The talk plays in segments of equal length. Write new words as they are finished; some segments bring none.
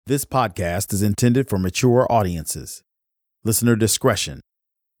This podcast is intended for mature audiences. Listener discretion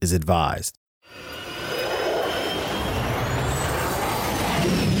is advised.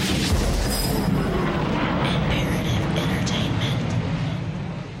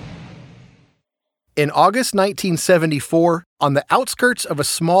 In August 1974, on the outskirts of a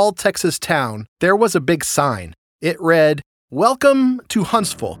small Texas town, there was a big sign. It read, "Welcome to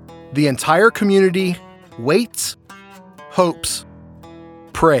Huntsville. The entire community waits, hopes,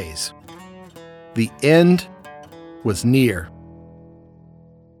 prays." The end was near.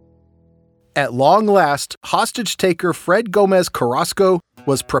 At long last, hostage-taker Fred Gomez Carrasco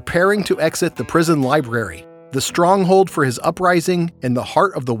was preparing to exit the prison library, the stronghold for his uprising in the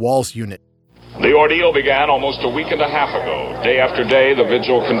heart of the Walls Unit. The ordeal began almost a week and a half ago. Day after day, the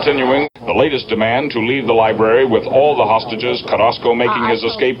vigil continuing. The latest demand to leave the library with all the hostages, Carrasco making his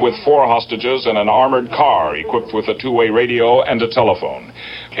escape with 4 hostages and an armored car equipped with a two-way radio and a telephone.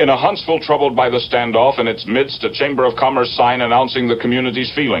 In a Huntsville troubled by the standoff, in its midst, a Chamber of Commerce sign announcing the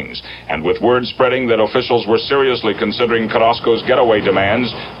community's feelings. And with word spreading that officials were seriously considering Carrasco's getaway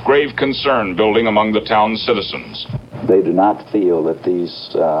demands, grave concern building among the town's citizens. They do not feel that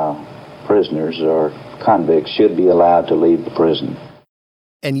these prisoners or convicts should be allowed to leave the prison.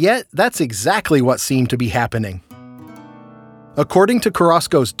 And yet, that's exactly what seemed to be happening. According to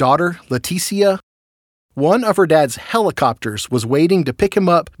Carrasco's daughter, Leticia, one of her dad's helicopters was waiting to pick him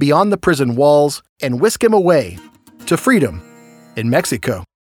up beyond the prison walls and whisk him away to freedom in Mexico.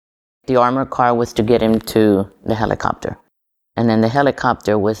 The armored car was to get him to the helicopter. And then the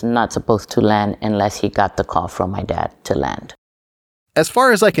helicopter was not supposed to land unless he got the call from my dad to land. As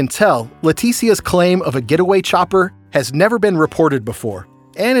far as I can tell, Leticia's claim of a getaway chopper has never been reported before,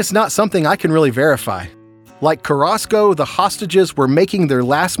 and it's not something I can really verify. Like Carrasco, the hostages were making their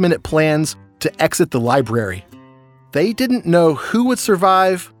last-minute plans to exit the library. They didn't know who would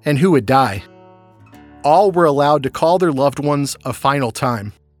survive and who would die. All were allowed to call their loved ones a final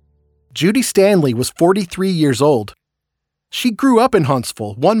time. Judy Stanley was 43 years old. She grew up in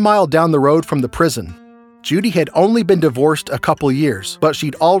Huntsville, 1 mile down the road from the prison. Judy had only been divorced a couple years, but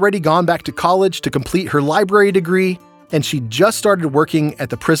she'd already gone back to college to complete her library degree, and she'd just started working at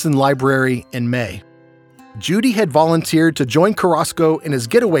the prison library in May. Judy had volunteered to join Carrasco in his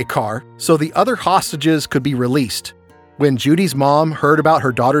getaway car so the other hostages could be released. When Judy's mom heard about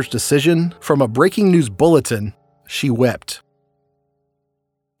her daughter's decision from a breaking news bulletin, she wept.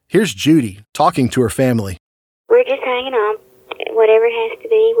 Here's Judy talking to her family. We're just hanging on. Whatever it has to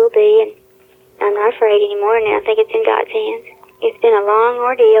be, will be, and I'm not afraid anymore, and I think it's in God's hands. It's been a long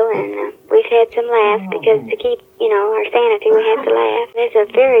ordeal, and we've had some laughs because to keep, our sanity, we have to laugh. There's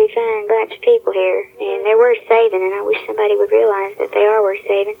a very fine bunch of people here, and they're worth saving, and I wish somebody would realize that they are worth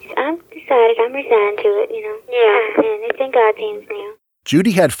saving. I'm resigned to it, Yeah, and it's in God's hands now.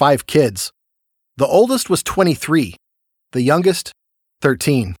 Judy had 5 kids. The oldest was 23, the youngest,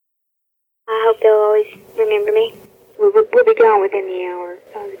 13. I hope they'll always remember me. We'll be gone within the hour.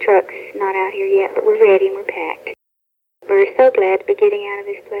 The truck's not out here yet, but we're ready and we're packed. We're so glad to be getting out of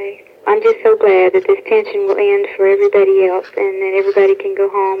this place. I'm just so glad that this tension will end for everybody else and that everybody can go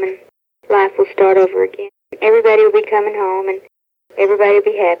home and life will start over again. Everybody will be coming home and everybody will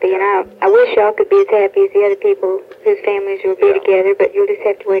be happy. And I wish y'all could be as happy as the other people whose families will be together, but you'll just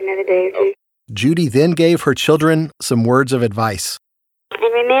have to wait another day or two. Judy then gave her children some words of advice.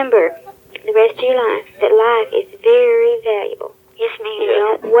 And remember, the rest of your life, that life is very valuable. Yes, ma'am. And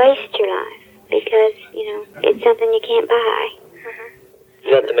don't waste your life because, it's something you can't buy.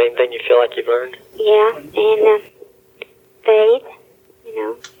 Is that the main thing you feel like you've learned? Yeah, and faith,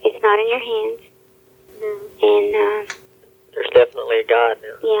 it's not in your hands. And there's definitely a God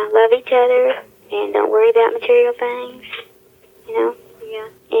now. Yeah, love each other and don't worry about material things, Yeah.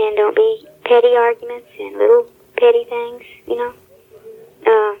 And don't be petty arguments and little petty things,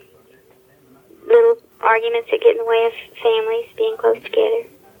 little arguments that get in the way of families being close together.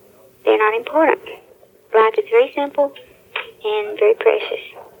 They're not important. Life is very simple and very precious.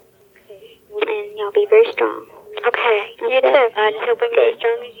 And y'all be very strong. Okay. You too. I just hope we can be as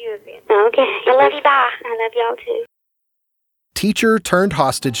strong as you have been. Okay. I love you. Bye. I love y'all too. Teacher turned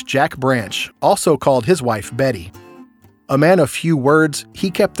hostage Jack Branch also called his wife Betty. A man of few words, he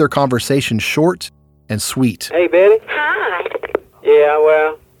kept their conversation short and sweet. Hey, Betty. Hi. Yeah,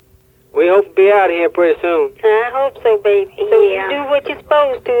 well, we hope to be out of here pretty soon. I hope so, baby. So you do what you're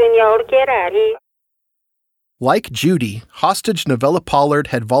supposed to and y'all to get out here. Like Judy, hostage Novella Pollard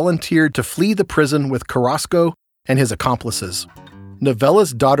had volunteered to flee the prison with Carrasco and his accomplices.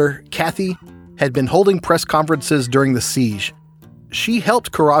 Novella's daughter, Kathy, had been holding press conferences during the siege. she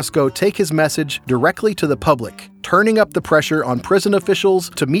helped Carrasco take his message directly to the public, turning up the pressure on prison officials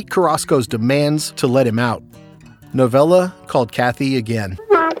to meet Carrasco's demands to let him out. Novella called Kathy again.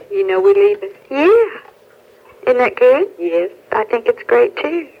 Mom, you know we're leaving. Yeah. Isn't that good? Yes. I think it's great,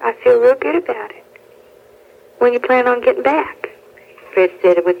 too. I feel real good about it. When you plan on getting back? Fred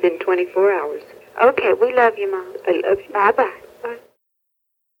said it within 24 hours. Okay, we love you, Mom. I love you. Bye-bye. Bye.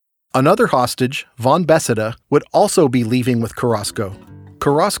 Another hostage, Vaughn Beseda, would also be leaving with Carrasco.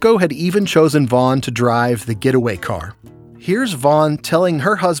 Carrasco had even chosen Vaughn to drive the getaway car. Here's Vaughn telling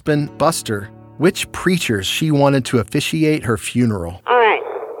her husband, Buster, which preachers she wanted to officiate her funeral. All right.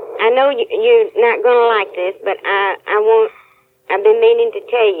 I know you're not going to like this, but I've been meaning to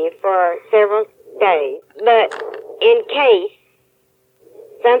tell you for several days. But in case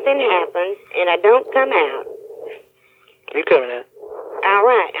something happens and I don't come out. You coming out? All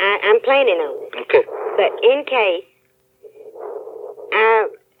right. I'm planning on it. Okay. But in case, I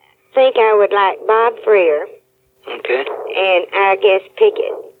think I would like Bob Freer. Okay. And I guess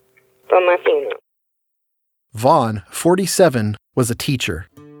Pickett for my funeral. Vaughn, 47, was a teacher.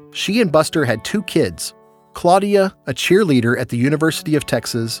 She and Buster had 2 kids, Claudia, a cheerleader at the University of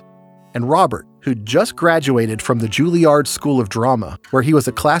Texas, and Robert, who'd just graduated from the Juilliard School of Drama, where he was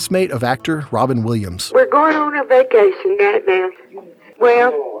a classmate of actor Robin Williams. We're going on a vacation, got it now.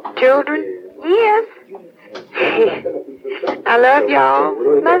 Well, children? Yes. I love y'all.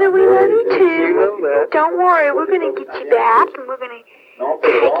 Mother, we love you too. Don't worry, we're going to get you back, and we're going to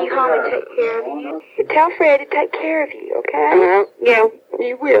take you home and take care of you. Tell Fred to take care of you, okay? Yeah,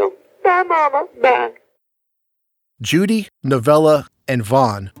 you will. Bye, Mama. Bye. Judy, Novella, and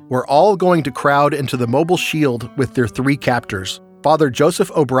Vaughn were all going to crowd into the mobile shield with their 3 captors. Father Joseph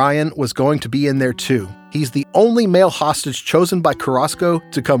O'Brien was going to be in there too. He's the only male hostage chosen by Carrasco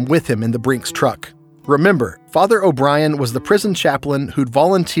to come with him in the Brinks truck. Remember, Father O'Brien was the prison chaplain who'd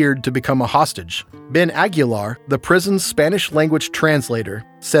volunteered to become a hostage. Ben Aguilar, the prison's Spanish-language translator,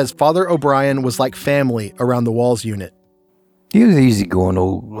 says Father O'Brien was like family around the Walls unit. He was easygoing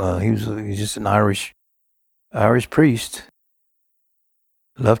old. He was just an Irish priest.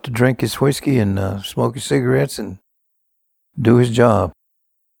 Loved to drink his whiskey and smoke his cigarettes and do his job.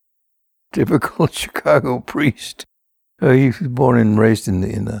 Typical Chicago priest. He was born and raised in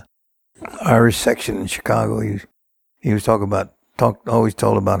the Irish section in Chicago. He was always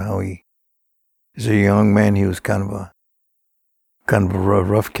told about how he, as a young man, he was kind of a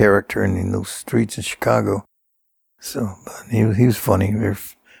rough character in those streets in Chicago. So, but he was funny, very,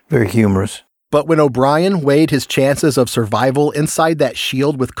 very humorous. But when O'Brien weighed his chances of survival inside that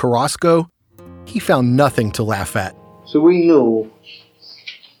shield with Carrasco, he found nothing to laugh at. So we knew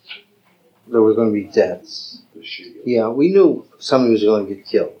there were going to be deaths. Yeah, we knew somebody was going to get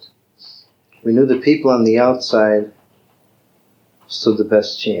killed. We knew the people on the outside stood the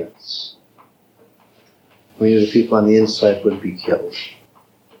best chance. We knew the people on the inside would be killed.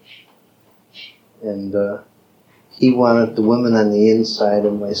 And he wanted the women on the inside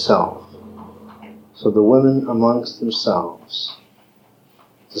and myself. So the women amongst themselves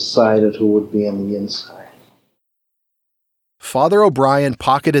decided who would be on the inside. Father O'Brien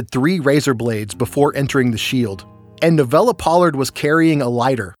pocketed 3 razor blades before entering the shield, and Novella Pollard was carrying a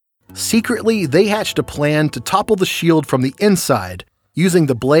lighter. Secretly, they hatched a plan to topple the shield from the inside, using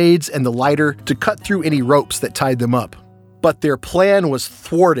the blades and the lighter to cut through any ropes that tied them up. But their plan was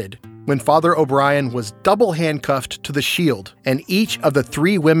thwarted when Father O'Brien was double handcuffed to the shield, and each of the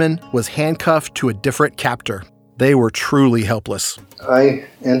 3 women was handcuffed to a different captor. They were truly helpless. I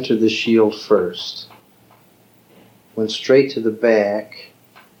entered the shield first, went straight to the back,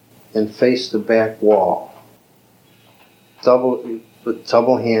 and faced the back wall. With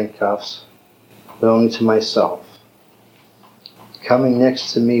double handcuffs, but only to myself. Coming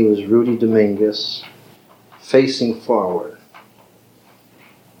next to me was Rudy Dominguez, facing forward.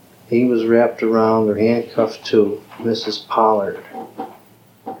 He was wrapped around or handcuffed to Mrs. Pollard.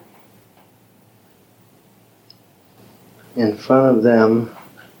 In front of them,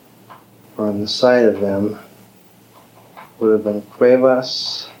 or on the side of them, would have been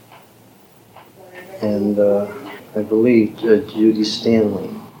Cuevas and I believe Judy Stanley.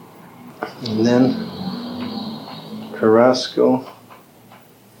 And then Carrasco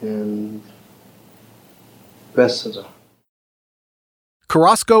and Beseda.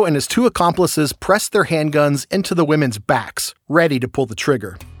 Carrasco and his 2 accomplices pressed their handguns into the women's backs, ready to pull the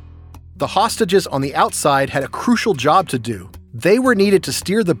trigger. The hostages on the outside had a crucial job to do. They were needed to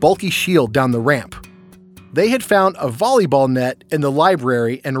steer the bulky shield down the ramp. They had found a volleyball net in the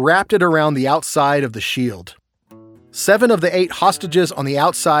library and wrapped it around the outside of the shield. 7 of the 8 hostages on the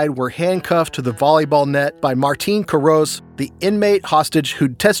outside were handcuffed to the volleyball net by Martin Carros, the inmate hostage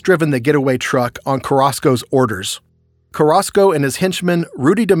who'd test-driven the getaway truck on Carrasco's orders. Carrasco and his henchmen,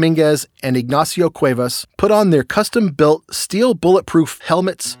 Rudy Dominguez and Ignacio Cuevas, put on their custom-built steel bulletproof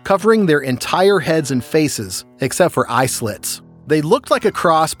helmets covering their entire heads and faces, except for eye slits. They looked like a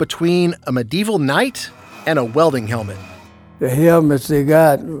cross between a medieval knight and a welding helmet. The helmets they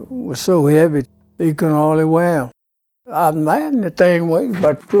got were so heavy, they couldn't hardly wear them. I imagine the thing weighed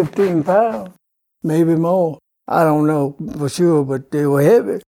about 15 pounds, maybe more. I don't know for sure, but they were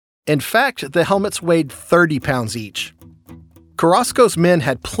heavy. In fact, the helmets weighed 30 pounds each. Carrasco's men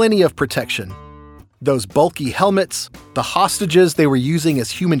had plenty of protection. Those bulky helmets, the hostages they were using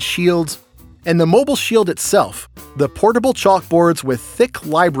as human shields, and the mobile shield itself, the portable chalkboards with thick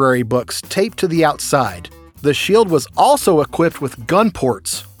library books taped to the outside. The shield was also equipped with gun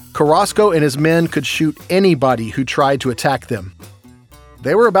ports. Carrasco and his men could shoot anybody who tried to attack them.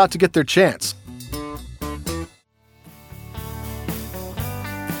 They were about to get their chance.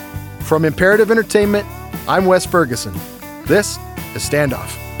 From Imperative Entertainment, I'm Wes Ferguson. This is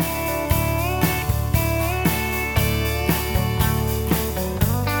Standoff.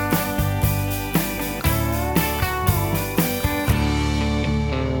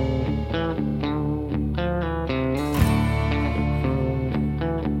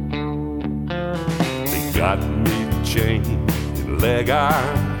 They got me chained in leg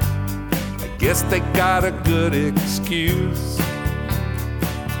iron. I guess they got a good excuse.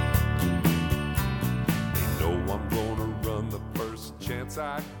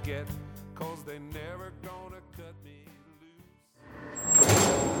 I get, 'cause they never gonna cut me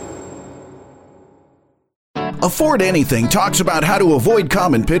loose. Afford Anything talks about how to avoid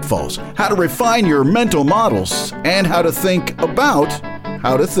common pitfalls, how to refine your mental models, and how to think about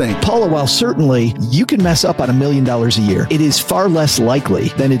how to think. Paula, while certainly you can mess up on $1 million a year, it is far less likely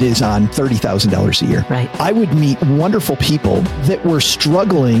than it is on $30,000 a year. Right. I would meet wonderful people that were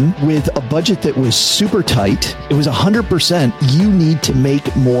struggling with a budget that was super tight. It was 100%, you need to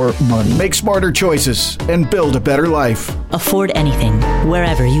make more money. Make smarter choices and build a better life. Afford Anything,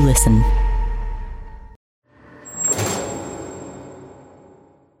 wherever you listen.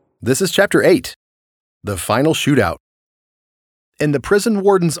 This is Chapter 8, The Final Shootout. In the prison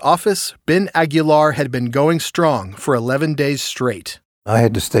warden's office, Ben Aguilar had been going strong for 11 days straight. I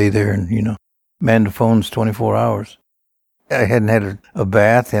had to stay there and, man the phones 24 hours. I hadn't had a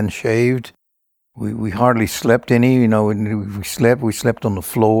bath and shaved. We hardly slept any, we slept on the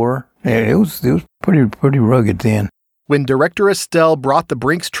floor. It was pretty rugged then. When Director Estelle brought the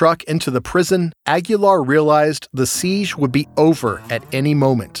Brinks truck into the prison, Aguilar realized the siege would be over at any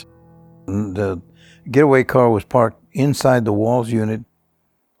moment. The getaway car was parked inside the Walls unit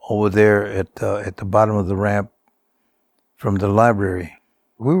over there at the bottom of the ramp from the library.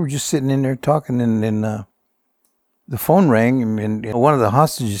 We were just sitting in there talking, and the phone rang, and one of the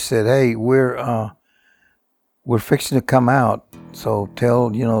hostages said, "Hey, we're fixing to come out, so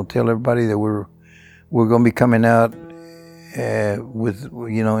tell everybody that we're going to be coming out with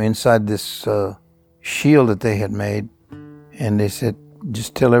inside this shield that they had made." And they said,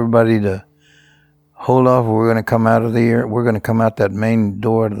 "Just tell everybody to hold off. We're going to come out of there. We're going to come out that main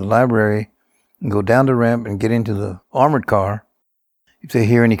door of the library and go down the ramp and get into the armored car. If they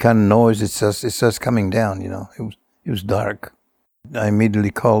hear any kind of noise, it's us coming down." It was dark. I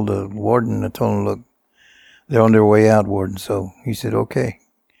immediately called the warden. I told him, "Look, they're on their way out, warden." So he said, "Okay."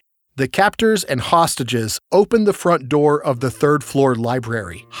 The captors and hostages opened the front door of the third-floor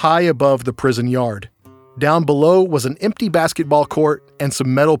library, high above the prison yard. Down below was an empty basketball court and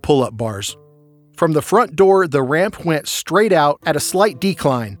some metal pull-up bars. From the front door, the ramp went straight out at a slight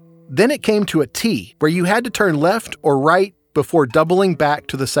decline. Then it came to a T, where you had to turn left or right before doubling back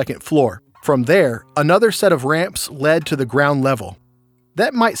to the second floor. From there, another set of ramps led to the ground level.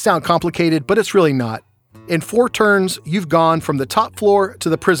 That might sound complicated, but it's really not. In 4 turns, you've gone from the top floor to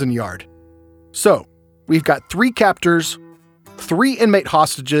the prison yard. So, we've got 3 captors, 3 inmate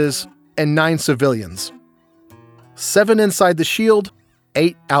hostages, and 9 civilians. 7 inside the shield,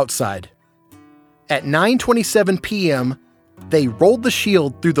 8 outside. At 9:27 p.m., they rolled the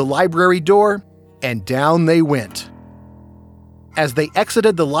shield through the library door, and down they went. As they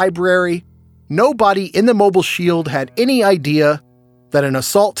exited the library, nobody in the mobile shield had any idea that an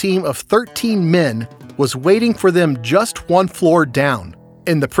assault team of 13 men was waiting for them just 1 floor down,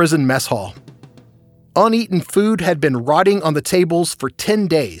 in the prison mess hall. Uneaten food had been rotting on the tables for 10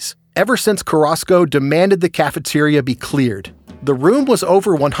 days, ever since Carrasco demanded the cafeteria be cleared. The room was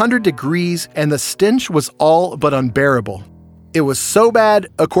over 100 degrees and the stench was all but unbearable. It was so bad,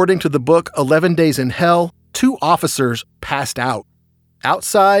 according to the book 11 Days in Hell, 2 officers passed out.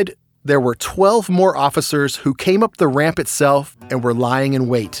 Outside, there were 12 more officers who came up the ramp itself and were lying in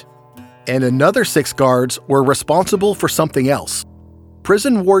wait. And another 6 guards were responsible for something else.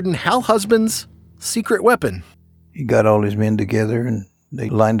 Prison warden Hal Husband's secret weapon. He got all his men together and they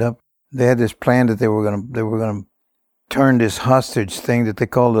lined up. They had this plan that they were gonna turn this hostage thing that they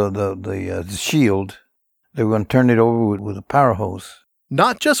call the shield. They were gonna turn it over with a power hose.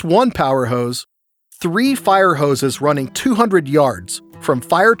 Not just one power hose, 3 fire hoses running 200 yards from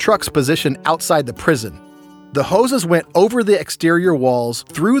fire trucks positioned outside the prison. The hoses went over the exterior walls,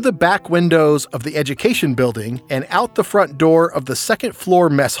 through the back windows of the education building, and out the front door of the 2nd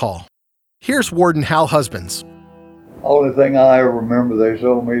floor mess hall. Here's Warden Hal Husbands. Only thing I ever remember they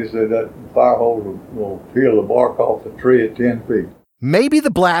told me is that fire hose will peel the bark off the tree at 10 feet. Maybe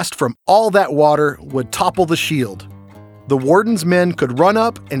the blast from all that water would topple the shield. The warden's men could run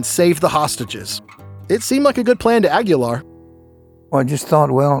up and save the hostages. It seemed like a good plan to Aguilar. Well, I just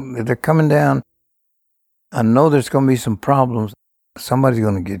thought, well, if they're coming down, I know there's going to be some problems. Somebody's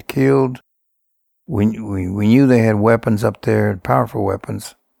going to get killed. We knew they had weapons up there, powerful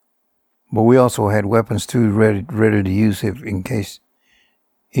weapons. But we also had weapons too, ready to use if we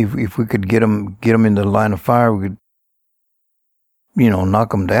could get them in the line of fire, we could,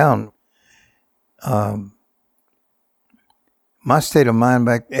 knock them down. My state of mind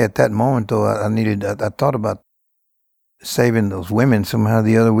back at that moment, though, I thought about saving those women somehow or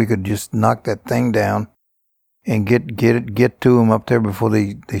the other. We could just knock that thing down and get to them up there before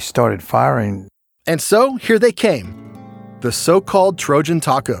they started firing. And so here they came, the so-called Trojan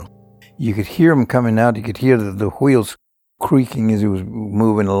Taco. You could hear them coming out. You could hear the wheels creaking as it was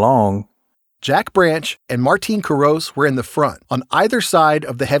moving along. Jack Branch and Martin Carros were in the front, on either side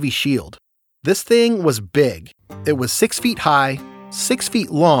of the heavy shield. This thing was big. It was 6 feet high, 6 feet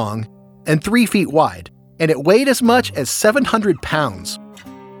long, and 3 feet wide, and it weighed as much as 700 pounds.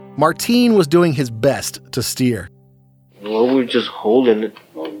 Martin was doing his best to steer. Well, we were just holding it,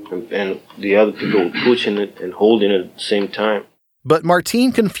 and the other people were pushing it and holding it at the same time. But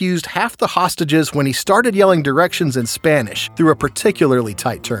Martin confused half the hostages when he started yelling directions in Spanish through a particularly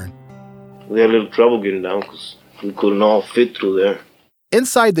tight turn. We had a little trouble getting down because we couldn't all fit through there.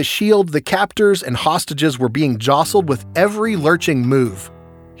 Inside the shield, the captors and hostages were being jostled with every lurching move.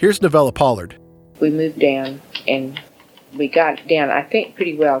 Here's Novella Pollard. We moved down, and we got down, I think,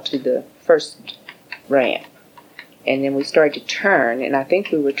 pretty well to the first ramp. And then we started to turn, and I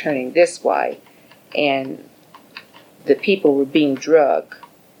think we were turning this way. And the people were being drugged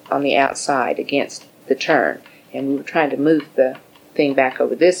on the outside against the turn, and we were trying to move the thing back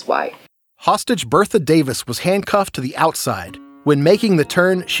over this way. Hostage Bertha Davis was handcuffed to the outside. When making the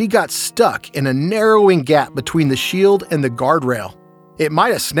turn, she got stuck in a narrowing gap between the shield and the guardrail. It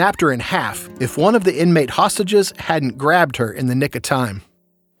might have snapped her in half if one of the inmate hostages hadn't grabbed her in the nick of time.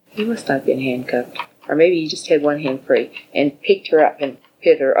 He must not have been handcuffed, or maybe he just had one hand free and picked her up and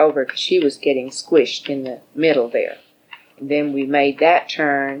put her over because she was getting squished in the middle there. And then we made that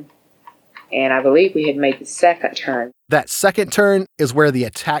turn, and I believe we had made the second turn. That second turn is where the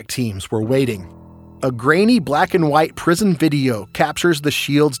attack teams were waiting. A grainy black and white prison video captures the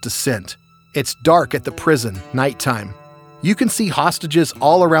shield's descent. It's dark at the prison, nighttime. You can see hostages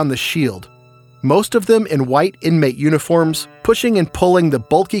all around the shield, most of them in white inmate uniforms, pushing and pulling the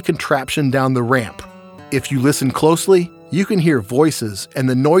bulky contraption down the ramp. If you listen closely, you can hear voices and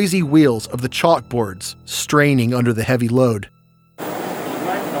the noisy wheels of the chalkboards straining under the heavy load.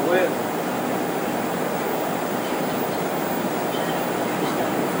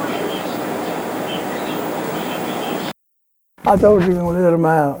 I thought you were going to let them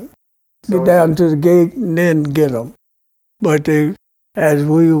out, get down to the gate and then get them. But as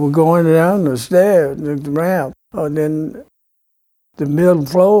we were going down the stairs, the ramp, then the middle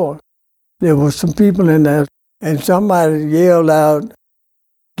floor, there were some people in there, and somebody yelled out,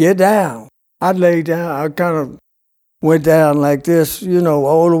 "Get down." I laid down. I kind of went down like this,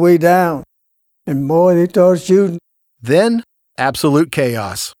 all the way down. And boy, they started shooting. Then, absolute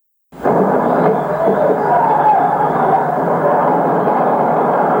chaos.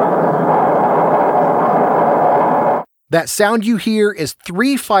 That sound you hear is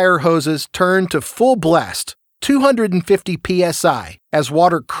 3 fire hoses turned to full blast, 250 psi, as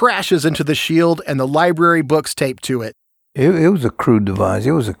water crashes into the shield and the library books taped to it. It was a crude device.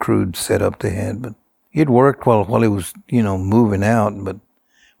 It was a crude setup they had, but it worked while it was, moving out. But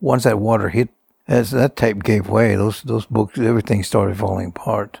once that water hit, as that tape gave way, those books, everything started falling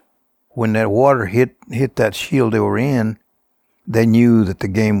apart. When that water hit that shield they were in, they knew that the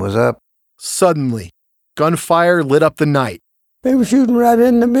game was up. Suddenly, gunfire lit up the night. They were shooting right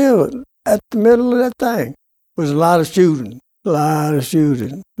in the building, at the middle of that thing. was a lot of shooting, a lot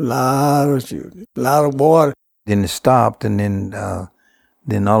of water. Then it stopped, and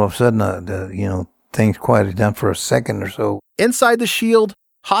then all of a sudden, things quieted down for a second or so. Inside the shield,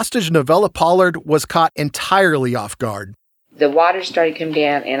 hostage Novella Pollard was caught entirely off guard. The water started coming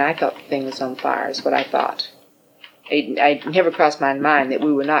down, and I thought the thing was on fire, is what I thought. It never crossed my mind that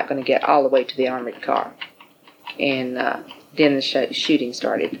we were not going to get all the way to the armored car. And then the shooting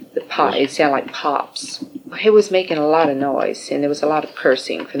started. It sounded like pops. It was making a lot of noise, and there was a lot of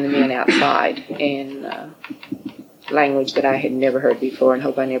cursing from the men outside, and language that I had never heard before and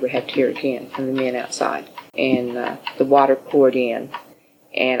hope I never have to hear again from the men outside. And the water poured in.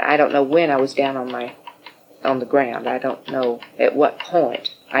 And I don't know when I was down on the ground. I don't know at what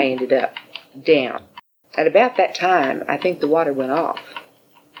point I ended up down. At about that time, I think the water went off.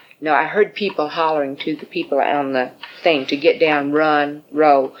 No, I heard people hollering to the people on the thing to get down, run,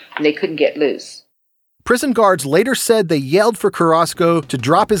 row, and they couldn't get loose. Prison guards later said they yelled for Carrasco to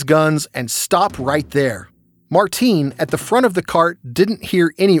drop his guns and stop right there. Martine, at the front of the cart, didn't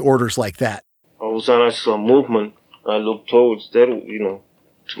hear any orders like that. All of a sudden I saw movement. I looked towards that,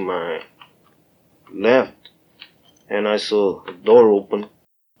 to my left, and I saw a door open.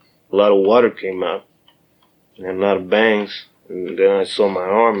 A lot of water came out, and a lot of bangs. And then I saw my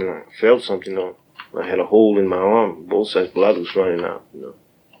arm, and I felt something. I had a hole in my arm. Both sides, blood was running out.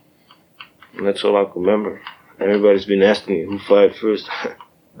 And that's all I can remember. Everybody's been asking me who fired first.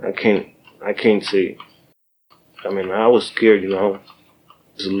 I can't say. I mean, I was scared. The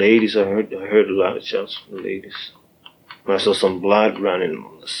ladies, I heard a lot of shots from the ladies. I saw some blood running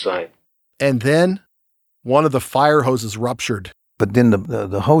on the side. And then one of the fire hoses ruptured. But then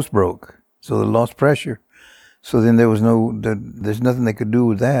the hose broke, so they lost pressure. So then there's nothing they could do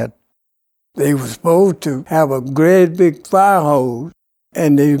with that. They were supposed to have a great big fire hose,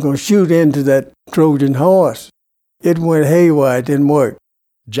 and they were going to shoot into that Trojan horse. It went haywire, it didn't work.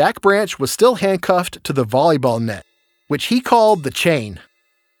 Jack Branch was still handcuffed to the volleyball net, which he called the chain.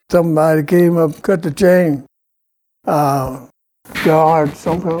 Somebody came up, cut the chain. Guard,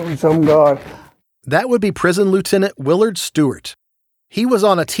 some guard. That would be Prison Lieutenant Willard Stewart. He was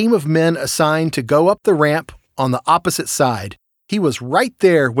on a team of men assigned to go up the ramp on the opposite side. He was right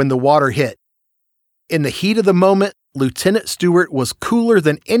there when the water hit. In the heat of the moment, Lieutenant Stewart was cooler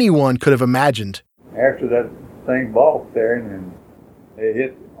than anyone could have imagined. After that thing balked there, and they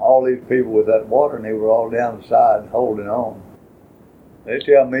hit all these people with that water, and they were all down the side holding on. They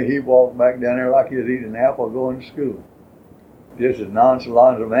tell me he walked back down there like he was eating an apple going to school. Just as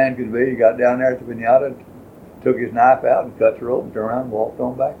nonchalant as a man could be, he got down there at the pinata, took his knife out and cut the rope, and turned around and walked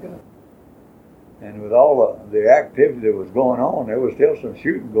on back up. And with all the activity that was going on, there was still some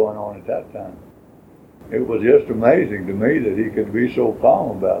shooting going on at that time. It was just amazing to me that he could be so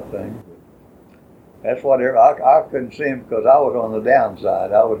calm about things. That's what I couldn't see him because I was on the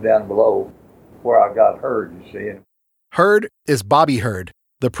downside. I was down below where I got Hurd, you see. Hurd is Bobby Hurd,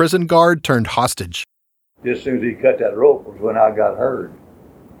 the prison guard turned hostage. Just as soon as he cut that rope was when I got Hurd.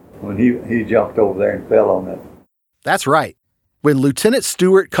 When he jumped over there and fell on it. That's right. When Lieutenant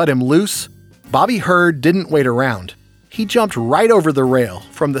Stewart cut him loose, Bobby Hurd didn't wait around. He jumped right over the rail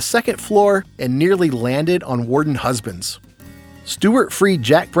from the second floor and nearly landed on Warden Husbands. Stewart freed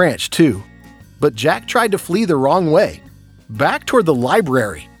Jack Branch too, but Jack tried to flee the wrong way, back toward the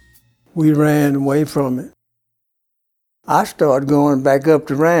library. We ran away from it. I started going back up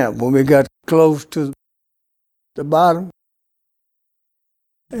the ramp when we got close to the bottom.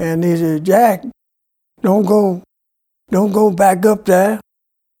 And he said, Jack, don't go back up there.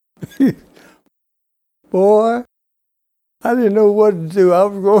 Boy, I didn't know what to do. I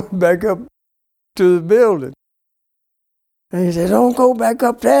was going back up to the building. And he said, don't go back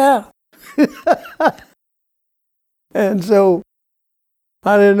up there. And so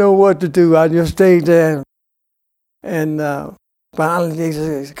I didn't know what to do. I just stayed there. And finally they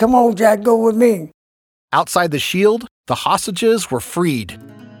said, come on, Jack, go with me. Outside the shield, the hostages were freed.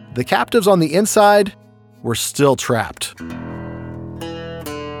 The captives on the inside were still trapped.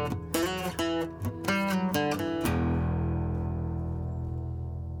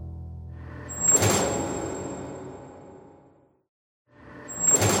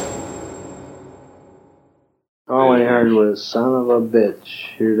 All I heard was, son of a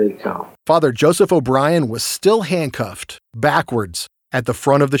bitch, here they come. Father Joseph O'Brien was still handcuffed, backwards, at the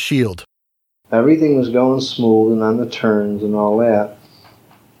front of the shield. Everything was going smooth and on the turns and all that.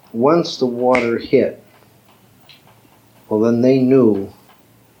 Once the water hit, well, then they knew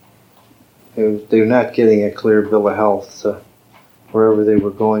they were not getting a clear bill of health to wherever they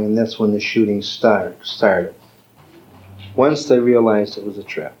were going, and that's when the shooting started. Once they realized it was a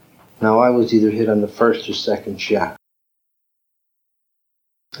trap. Now, I was either hit on the first or second shot.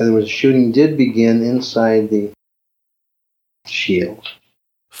 In other words, shooting did begin inside the shield.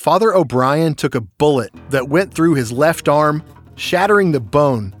 Father O'Brien took a bullet that went through his left arm, shattering the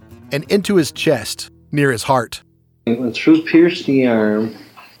bone, and into his chest, near his heart. It went through, pierced the arm,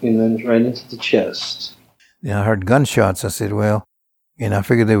 and then right into the chest. Yeah, I heard gunshots. I said, well, and I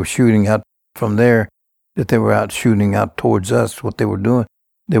figured they were shooting out from there, that they were out shooting out towards us. What they were doing,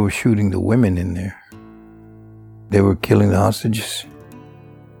 they were shooting the women in there. They were killing the hostages.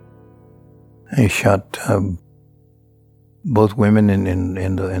 They shot both women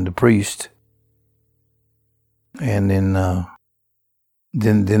and the priest, and then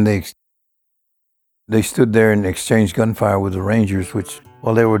they stood there and exchanged gunfire with the Rangers. Which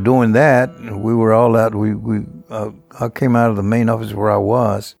while they were doing that, we were all out. I came out of the main office where I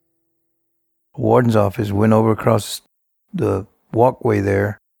was, warden's office, went over across the walkway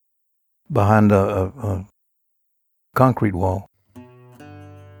there, behind a concrete wall,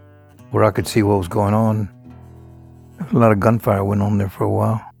 where I could see what was going on. A lot of gunfire went on there for a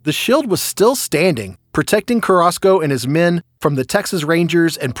while. The shield was still standing, protecting Carrasco and his men from the Texas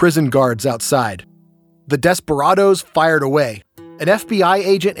Rangers and prison guards outside. The desperados fired away. An FBI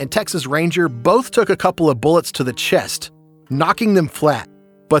agent and Texas Ranger both took a couple of bullets to the chest, knocking them flat.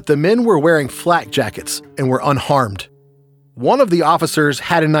 But the men were wearing flak jackets and were unharmed. One of the officers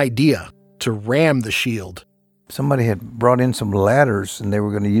had an idea to ram the shield. Somebody had brought in some ladders, and they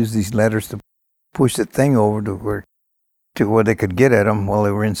were going to use these ladders to push the thing over to where they could get at them while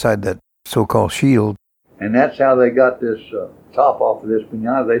they were inside that so-called shield. And that's how they got this top off of this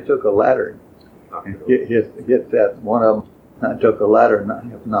pinata. They took a ladder and hit that one of them. I took a ladder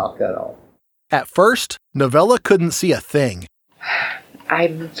and knocked that off. At first, Novella couldn't see a thing. I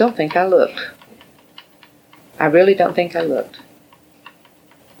don't think I looked. I really don't think I looked.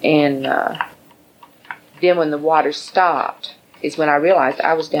 And then when the water stopped is when I realized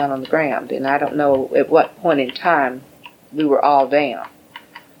I was down on the ground, and I don't know at what point in time we were all down.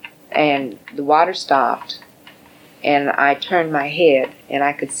 And the water stopped, and I turned my head, and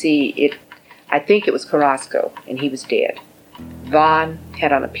I could see it. I think it was Carrasco, and he was dead. Vaughn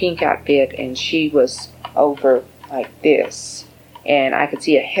had on a pink outfit, and she was over like this. And I could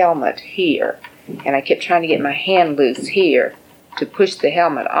see a helmet here, and I kept trying to get my hand loose here to push the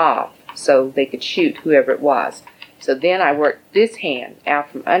helmet off so they could shoot whoever it was. So then I worked this hand out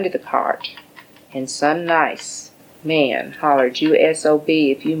from under the cart, and some nice man hollered, "You SOB,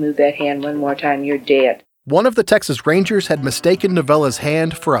 if you move that hand one more time, you're dead." One of the Texas Rangers had mistaken Novella's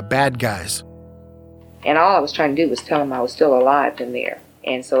hand for a bad guy's. And all I was trying to do was tell him I was still alive in there.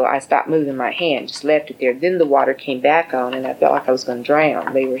 And so I stopped moving my hand, just left it there. Then the water came back on, and I felt like I was going to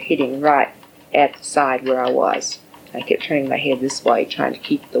drown. They were hitting right at the side where I was. I kept turning my head this way, trying to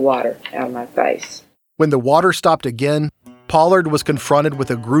keep the water out of my face. When the water stopped again, Pollard was confronted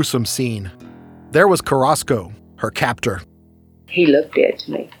with a gruesome scene. There was Carrasco, her captor. He looked dead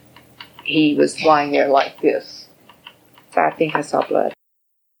to me. He was lying there like this. So I think I saw blood.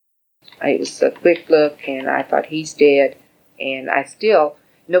 It was a quick look, and I thought, he's dead. And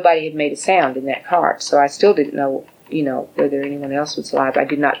nobody had made a sound in that cart, so I still didn't know, whether anyone else was alive. I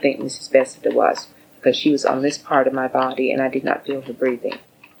did not think Mrs. Bessida was, because she was on this part of my body, and I did not feel her breathing.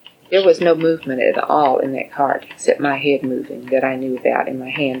 There was no movement at all in that cart, except my head moving that I knew about, and my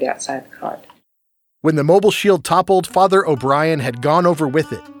hand outside the cart. When the mobile shield toppled, Father O'Brien had gone over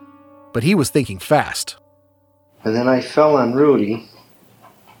with it, but he was thinking fast. And then I fell on Rudy,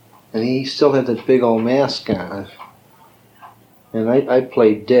 and he still had that big old mask on. And I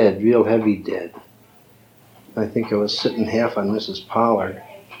played dead, real heavy dead. I think I was sitting half on Mrs. Pollard.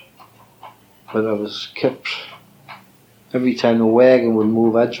 But I was kept, every time the wagon would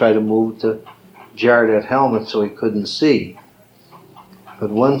move, I'd try to move to jar that helmet so he couldn't see.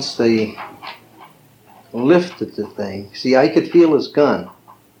 But once they lifted the thing, see, I could feel his gun.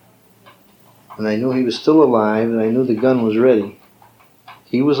 And I knew he was still alive, and I knew the gun was ready.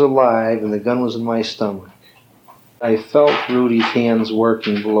 He was alive, and the gun was in my stomach. I felt Rudy's hands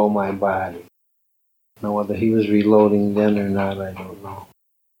working below my body. Now, whether he was reloading then or not, I don't know.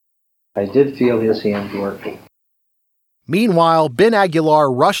 I did feel his hands working. Meanwhile, Ben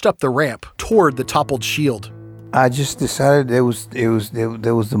Aguilar rushed up the ramp toward the toppled shield. I just decided there was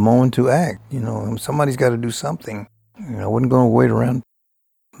the moment to act. Somebody's got to do something. I wasn't going to wait around.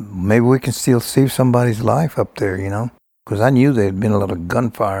 Maybe we can still save somebody's life up there, because I knew there had been a lot of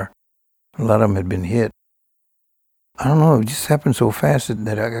gunfire. A lot of them had been hit. I don't know, it just happened so fast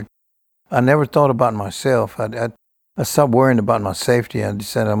that I never thought about myself. I stopped worrying about my safety. I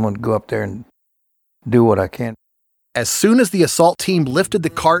decided I'm going to go up there and do what I can. As soon as the assault team lifted the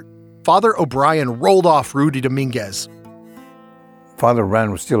cart, Father O'Brien rolled off Rudy Dominguez. Father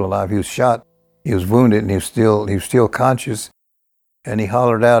O'Brien was still alive. He was shot. He was wounded, and he was still conscious. And he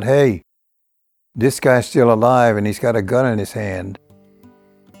hollered out, "Hey, this guy's still alive, and he's got a gun in his hand."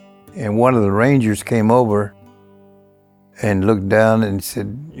 And one of the Rangers came over and looked down and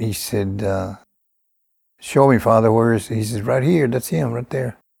he said, "Show me, Father, where is he?" He says, "Right here, that's him, right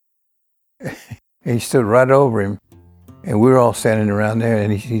there." He stood right over him, and we were all standing around there,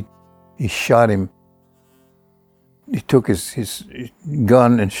 and he shot him. He took his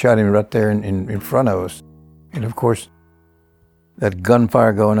gun and shot him right there in front of us. And of course, that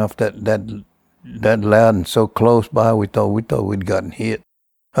gunfire going off that loud and so close by, we thought we'd gotten hit.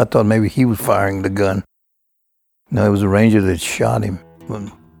 I thought maybe he was firing the gun. No, it was a Ranger that shot him.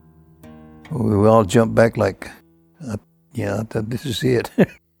 We all jumped back like, I thought this is it.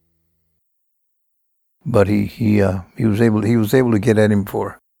 But he was able to get at him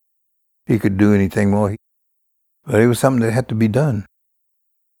before he could do anything more. But it was something that had to be done.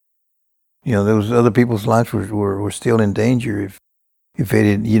 Those other people's lives were still in danger if they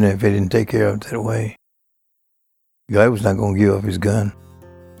didn't take care of it that way. The guy was not going to give up his gun.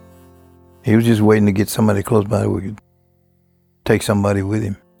 He was just waiting to get somebody close by who could take somebody with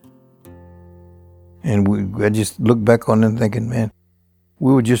him. And I just looked back on them thinking, man,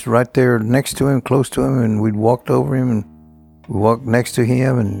 we were just right there next to him, close to him, and we'd walked over him, and we walked next to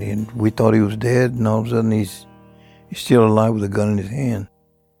him, and we thought he was dead, and all of a sudden he's still alive with a gun in his hand.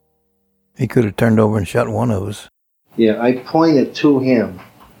 He could have turned over and shot one of us. Yeah, I pointed to him,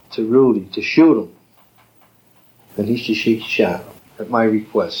 to Rudy, to shoot him. And he shot him at my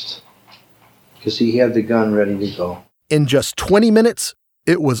request, because he had the gun ready to go. In just 20 minutes,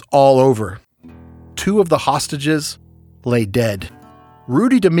 it was all over. 2 of the hostages lay dead.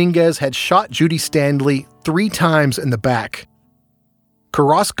 Rudy Dominguez had shot Judy Stanley 3 times in the back.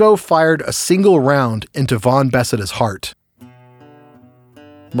 Carrasco fired a single round into Von Besseda's heart.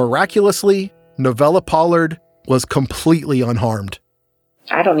 Miraculously, Novella Pollard was completely unharmed.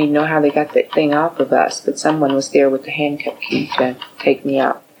 I don't even know how they got that thing off of us, but someone was there with the handcuff key to take me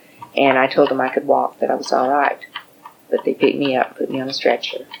out. And I told them I could walk, that I was all right. But they picked me up, put me on a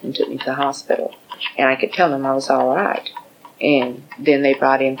stretcher, and took me to the hospital. And I could tell them I was all right. And then they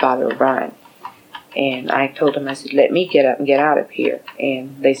brought in Father O'Brien. And I told them, I said, "Let me get up and get out of here."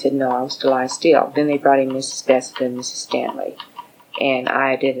 And they said, no, I was to lie still. Then they brought in Mrs. Bessett and Mrs. Stanley. And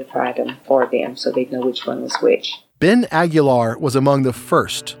I identified them for them so they'd know which one was which. Ben Aguilar was among the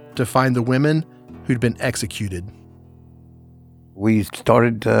first to find the women who'd been executed. We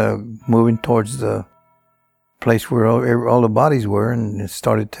started moving towards the place where all the bodies were and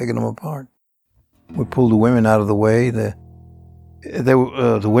started taking them apart. We pulled the women out of the way. The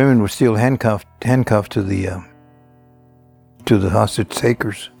women were still handcuffed to the hostage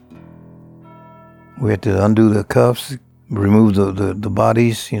takers. We had to undo the cuffs, remove the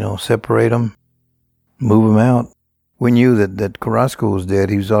bodies, separate them, move them out. We knew that Carrasco was dead.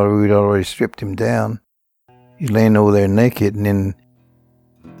 We'd already stripped him down. He's laying over there naked, and then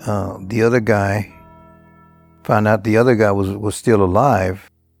the other guy found out the other guy was still alive.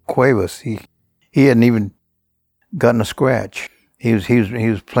 Cuevas, he hadn't even gotten a scratch. He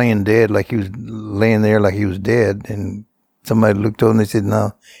was playing dead, like he was laying there like he was dead, and somebody looked over and they said,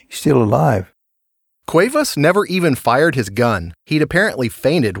 "No, he's still alive." Cuevas never even fired his gun. He'd apparently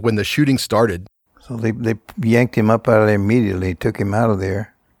fainted when the shooting started. So they yanked him up out of there immediately, took him out of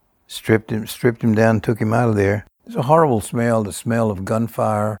there, stripped him down, took him out of there. It's a horrible smell, the smell of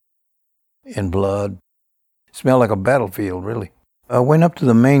gunfire and blood. It smelled like a battlefield, really. I went up to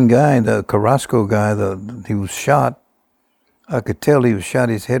the main guy, the Carrasco guy, he was shot. I could tell he was shot,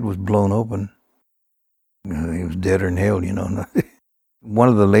 his head was blown open. He was deader than hell, One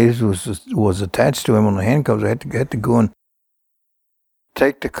of the ladies was attached to him on the handcuffs. I had to go and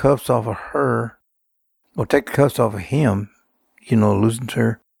take the cuffs off of her, or take the cuffs off of him, loosen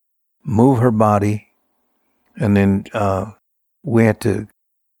her, move her body, and then we had to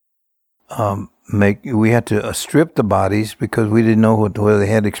strip the bodies because we didn't know whether they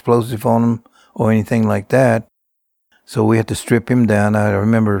had explosive on them or anything like that. So we had to strip him down. I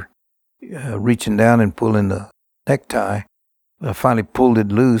remember reaching down and pulling the necktie. I finally pulled it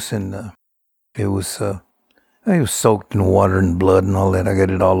loose, and it was soaked in water and blood and all that. I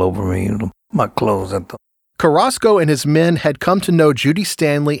got it all over me, my clothes. Carrasco and his men had come to know Judy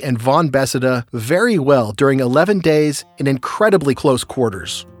Stanley and Von Besseda very well during 11 days in incredibly close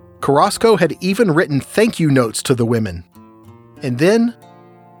quarters. Carrasco had even written thank you notes to the women. And then,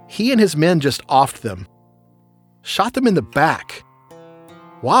 he and his men just offed them. Shot them in the back.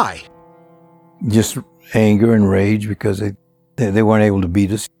 Why? Just anger and rage because they weren't able to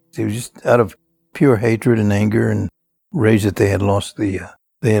beat us. It was just out of pure hatred and anger and rage that they had lost the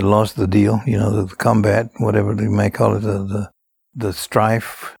deal, you know, the combat, whatever they may call it, the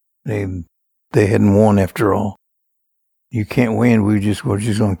strife. They hadn't won after all. You can't win. We're just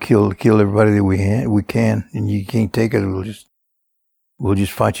going to kill everybody that we can, and you can't take it. We'll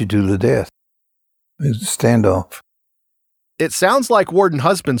just fight you to the death. It's a standoff. It sounds like Warden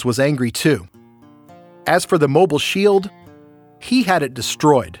Husbands was angry too. As for the mobile shield, he had it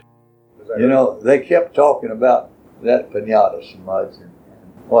destroyed. You know, they kept talking about that pinata so much and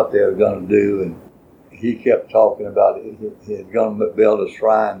what they were going to do, and he kept talking about it. He was going to build a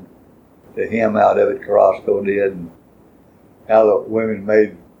shrine to him out of it, Carrasco did, and how the women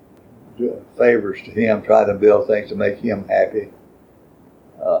made favors to him, trying to build things to make him happy.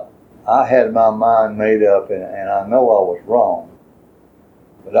 I had my mind made up, and I know I was wrong,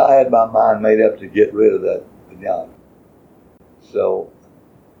 but I had my mind made up to get rid of that pinata. So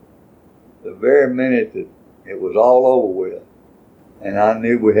the very minute that it was all over with, and I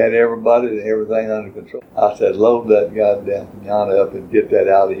knew we had everybody and everything under control, I said, load that goddamn pinata up and get that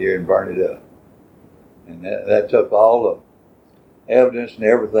out of here and burn it up. And that took all the evidence and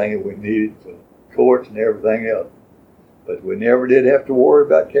everything that we needed for courts and everything else. But we never did have to worry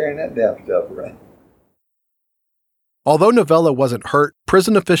about carrying that damn stuff around. Although Novella wasn't hurt,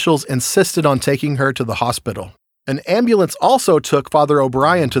 prison officials insisted on taking her to the hospital. An ambulance also took Father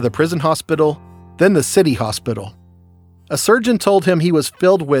O'Brien to the prison hospital, then the city hospital. A surgeon told him he was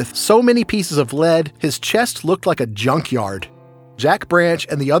filled with so many pieces of lead, his chest looked like a junkyard. Jack Branch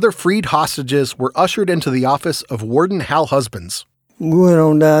and the other freed hostages were ushered into the office of Warden Hal Husbands. We went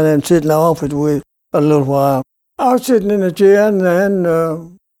on down there and sit in the office with a little while. I was sitting in the chair,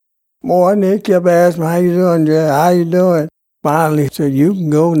 and Morton kept asking me, how you doing, Jack? How you doing? Finally, he said, you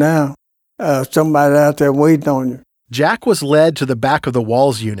can go now. Somebody out there waiting on you. Jack was led to the back of the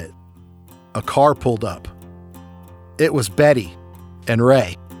Walls unit. A car pulled up. It was Betty and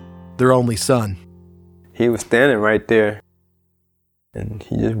Ray, their only son. He was standing right there, and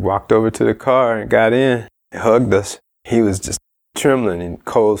he just walked over to the car and got in and hugged us. He was just trembling in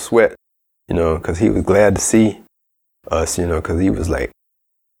cold sweat, you know, because he was glad to see us, you know, because he was like,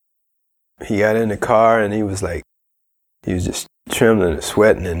 he got in the car and he was just trembling and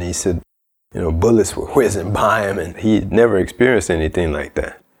sweating, and he said, you know, bullets were whizzing by him, and he had never experienced anything like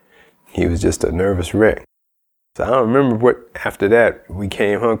that. He was just a nervous wreck. So I don't remember what, after that, we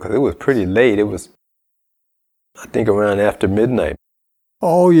came home, because it was pretty late. It was, I think, around after midnight.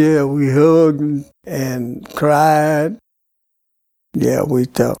 Oh, yeah, we hugged and cried. Yeah, we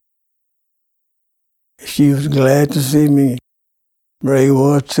talked. She was glad to see me. Ray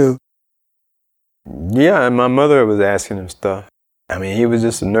was too. Yeah, and my mother was asking him stuff. I mean, he was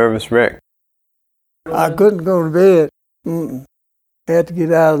just a nervous wreck. I couldn't go to bed. Had to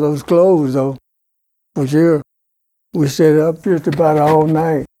get out of those clothes, though, for sure. We sat up just about all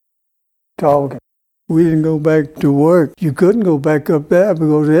night talking. We didn't go back to work. You couldn't go back up there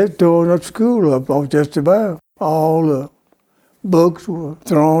because they had torn up school up just about. All the books were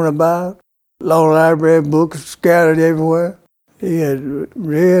thrown about. Law library books scattered everywhere. He had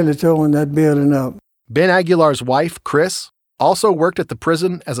really torn that building up. Ben Aguilar's wife, Chris, also worked at the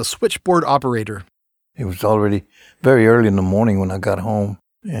prison as a switchboard operator. It was already very early in the morning when I got home,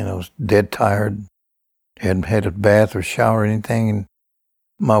 and I was dead tired. Hadn't had a bath or shower or anything, and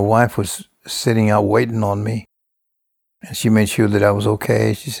my wife was sitting out waiting on me, and she made sure that I was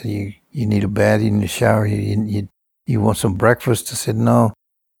okay. She said, you need a bath, you need a shower, you want some breakfast? I said, no.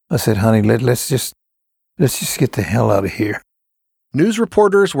 I said, honey, let's just get the hell out of here. News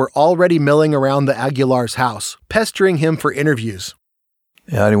reporters were already milling around the Aguilar's house, pestering him for interviews.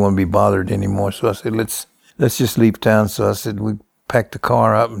 Yeah, I didn't want to be bothered anymore, so I said, let's just leave town. So I said, we packed the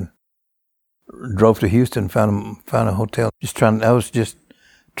car up and drove to Houston, found a hotel. I was just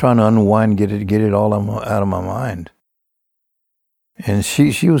trying to unwind, get it all out of my mind. And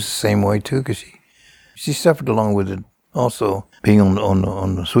she was the same way too, because she suffered along with it. Also, being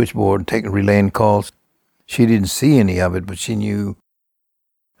on the switchboard, relaying calls. She didn't see any of it, but she knew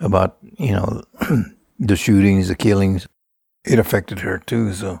about, you know, the shootings, the killings. It affected her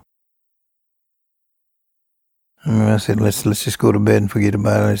too, so. I said, let's just go to bed and forget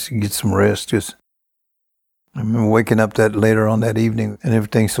about it. Let's get some rest. I remember waking up that later on that evening and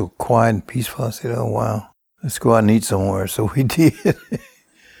everything's so quiet and peaceful. I said, oh, wow, let's go out and eat somewhere. So we did.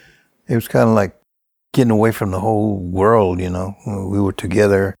 It was kind of like getting away from the whole world, you know. We were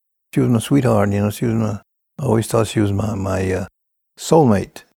together. She was my sweetheart, you know. I always thought she was my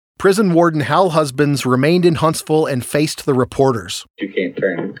soulmate. Prison warden Hal Husbands remained in Huntsville and faced the reporters. You can't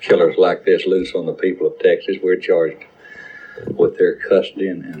turn killers like this loose on the people of Texas. We're charged with their custody,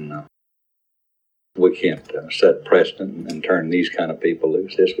 and we can't set precedent and turn these kind of people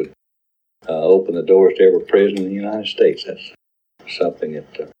loose. This would open the doors to every prison in the United States. That's something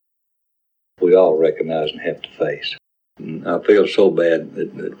that we all recognize and have to face. And I feel so bad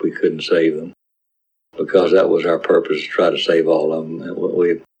that we couldn't save them, because that was our purpose, to try to save all of them.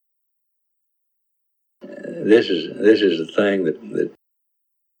 This is the thing that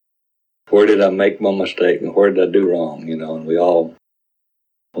where did I make my mistake and where did I do wrong, and we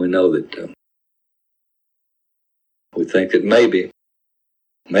know that we think that maybe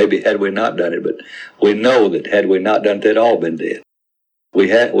had we not done it, but we know that had we not done it, they'd all been dead. We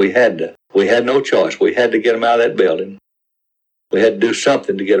had no choice. We had to get them out of that building. We had to do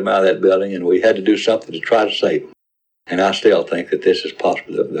something to get them out of that building, and we had to do something to try to save them. And I still think that this is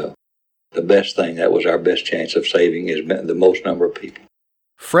possibly the best thing. That was our best chance of saving the most number of people.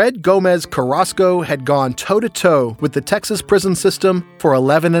 Fred Gomez Carrasco had gone toe-to-toe with the Texas prison system for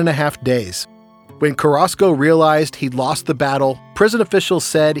 11 and a half days. When Carrasco realized he'd lost the battle, prison officials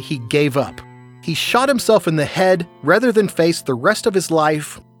said he gave up. He shot himself in the head rather than face the rest of his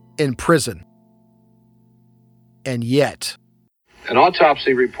life in prison. And yet, an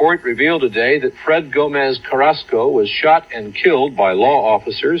autopsy report revealed today that Fred Gomez Carrasco was shot and killed by law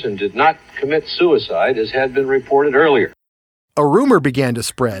officers and did not commit suicide, as had been reported earlier. A rumor began to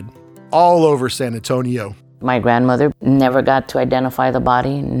spread all over San Antonio. My grandmother never got to identify the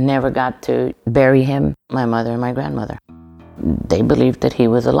body, never got to bury him. My mother and my grandmother, they believed that he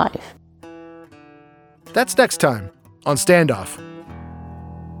was alive. That's next time on Standoff.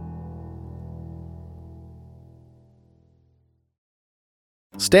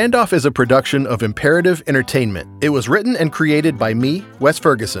 Standoff is a production of Imperative Entertainment. It was written and created by me, Wes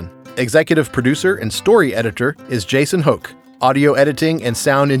Ferguson. Executive producer and story editor is Jason Hoke. Audio editing and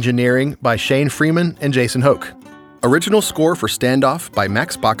sound engineering by Shane Freeman and Jason Hoke. Original score for Standoff by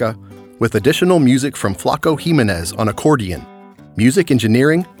Max Baca, with additional music from Flaco Jimenez on accordion. Music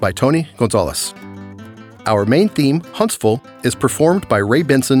engineering by Tony Gonzalez. Our main theme, Huntsville, is performed by Ray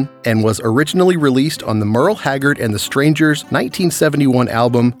Benson and was originally released on the Merle Haggard and the Strangers 1971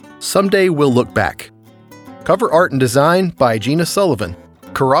 album, Someday We'll Look Back. Cover art and design by Gina Sullivan.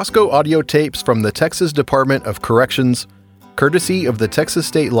 Carrasco audio tapes from the Texas Department of Corrections, courtesy of the Texas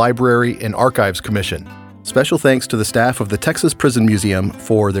State Library and Archives Commission. Special thanks to the staff of the Texas Prison Museum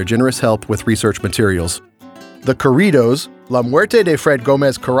for their generous help with research materials. The Corridos, La Muerte de Fred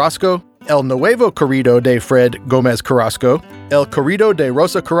Gomez Carrasco, El Nuevo Corrido de Fred Gomez Carrasco, El Corrido de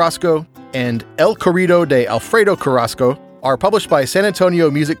Rosa Carrasco, and El Corrido de Alfredo Carrasco are published by San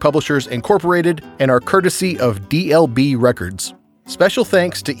Antonio Music Publishers Incorporated and are courtesy of DLB Records. Special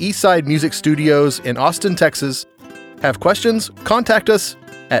thanks to Eastside Music Studios in Austin, Texas. Have questions? Contact us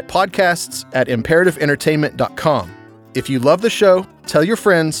at podcasts@imperativeentertainment.com. If you love the show, tell your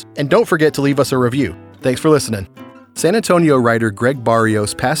friends, and don't forget to leave us a review. Thanks for listening. San Antonio writer Greg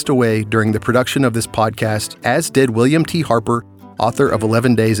Barrios passed away during the production of this podcast, as did William T. Harper, author of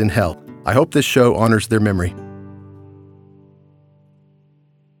 11 Days in Hell. I hope this show honors their memory.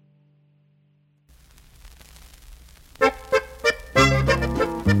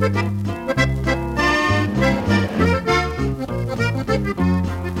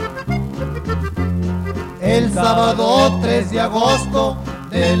 El sábado 3 de agosto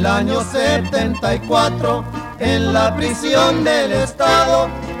del año 74, en la prisión del estado,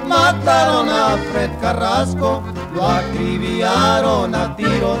 mataron a Fred Carrasco, lo acribillaron a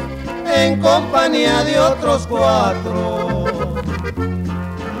tiros en compañía de otros 4.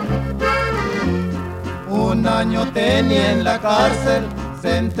 Un año tenía en la cárcel,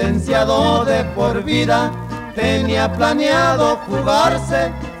 sentenciado de por vida, tenía planeado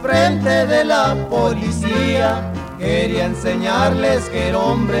fugarse frente de la policía, quería enseñarles que era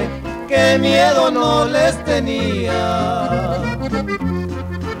hombre, que miedo no les tenía.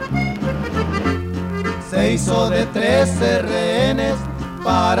 Se hizo de 13 rehenes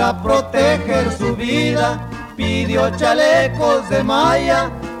para proteger su vida, pidió chalecos de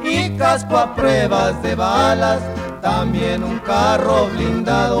malla y casco a pruebas de balas, también un carro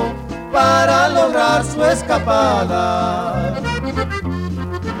blindado para lograr su escapada.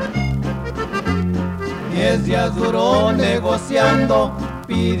 10 días duró negociando,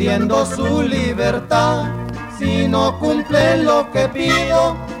 pidiendo su libertad. Si no cumplen lo que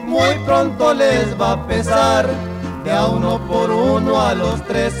pido, muy pronto les va a pesar. De a 1 por 1 a los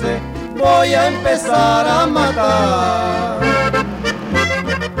 13 voy a empezar a matar.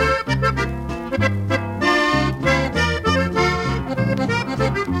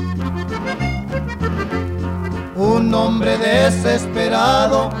 Un hombre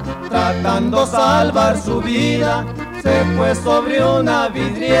desesperado, tratando salvar su vida, se fue sobre una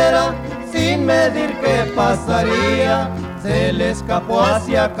vidriera sin medir qué pasaría. Se le escapó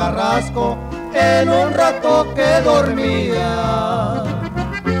hacia Carrasco en un rato que dormía.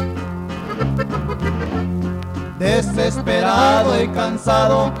 Desesperado y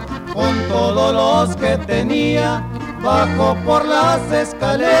cansado, con todos los que tenía, bajó por las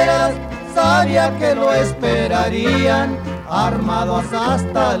escaleras, sabía que lo esperarían, armados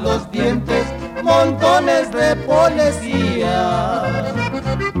hasta los dientes, montones de policía.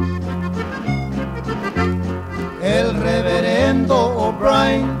 El reverendo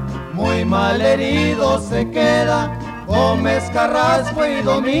O'Brien, muy mal herido se queda, Gómez, Carrasco y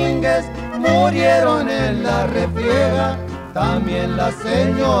Domínguez murieron en la refriega, también la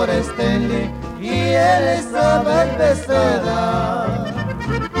señora Stanley y Elizabeth Beceda.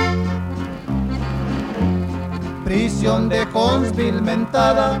 Prisión de Huntsville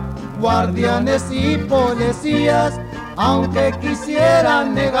mentada, guardianes y policías, aunque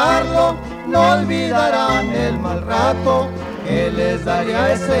quisieran negarlo, no olvidarán el mal rato que les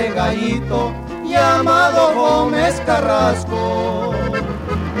daría ese gallito llamado Gómez Carrasco.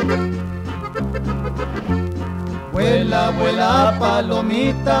 Vuela, vuela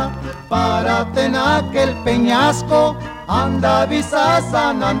palomita, párate en aquel peñasco, anda avisa a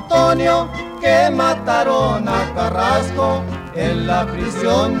San Antonio que mataron a Carrasco en la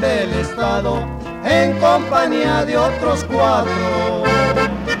prisión del estado en compañía de otros 4.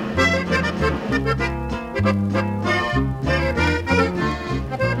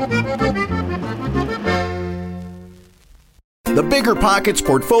 The Bigger Pockets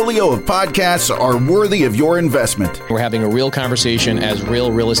portfolio of podcasts are worthy of your investment. We're having a real conversation as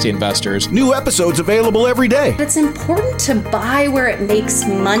real estate investors. New episodes available every day. It's important to buy where it makes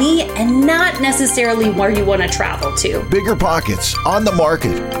money and not necessarily where you want to travel to. Bigger Pockets, On the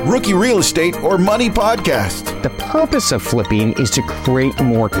Market, Rookie Real Estate, or Money Podcast. The purpose of flipping is to create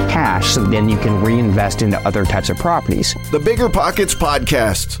more cash so then you can reinvest into other types of properties. The Bigger Pockets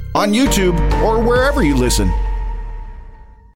Podcast on YouTube or wherever you listen.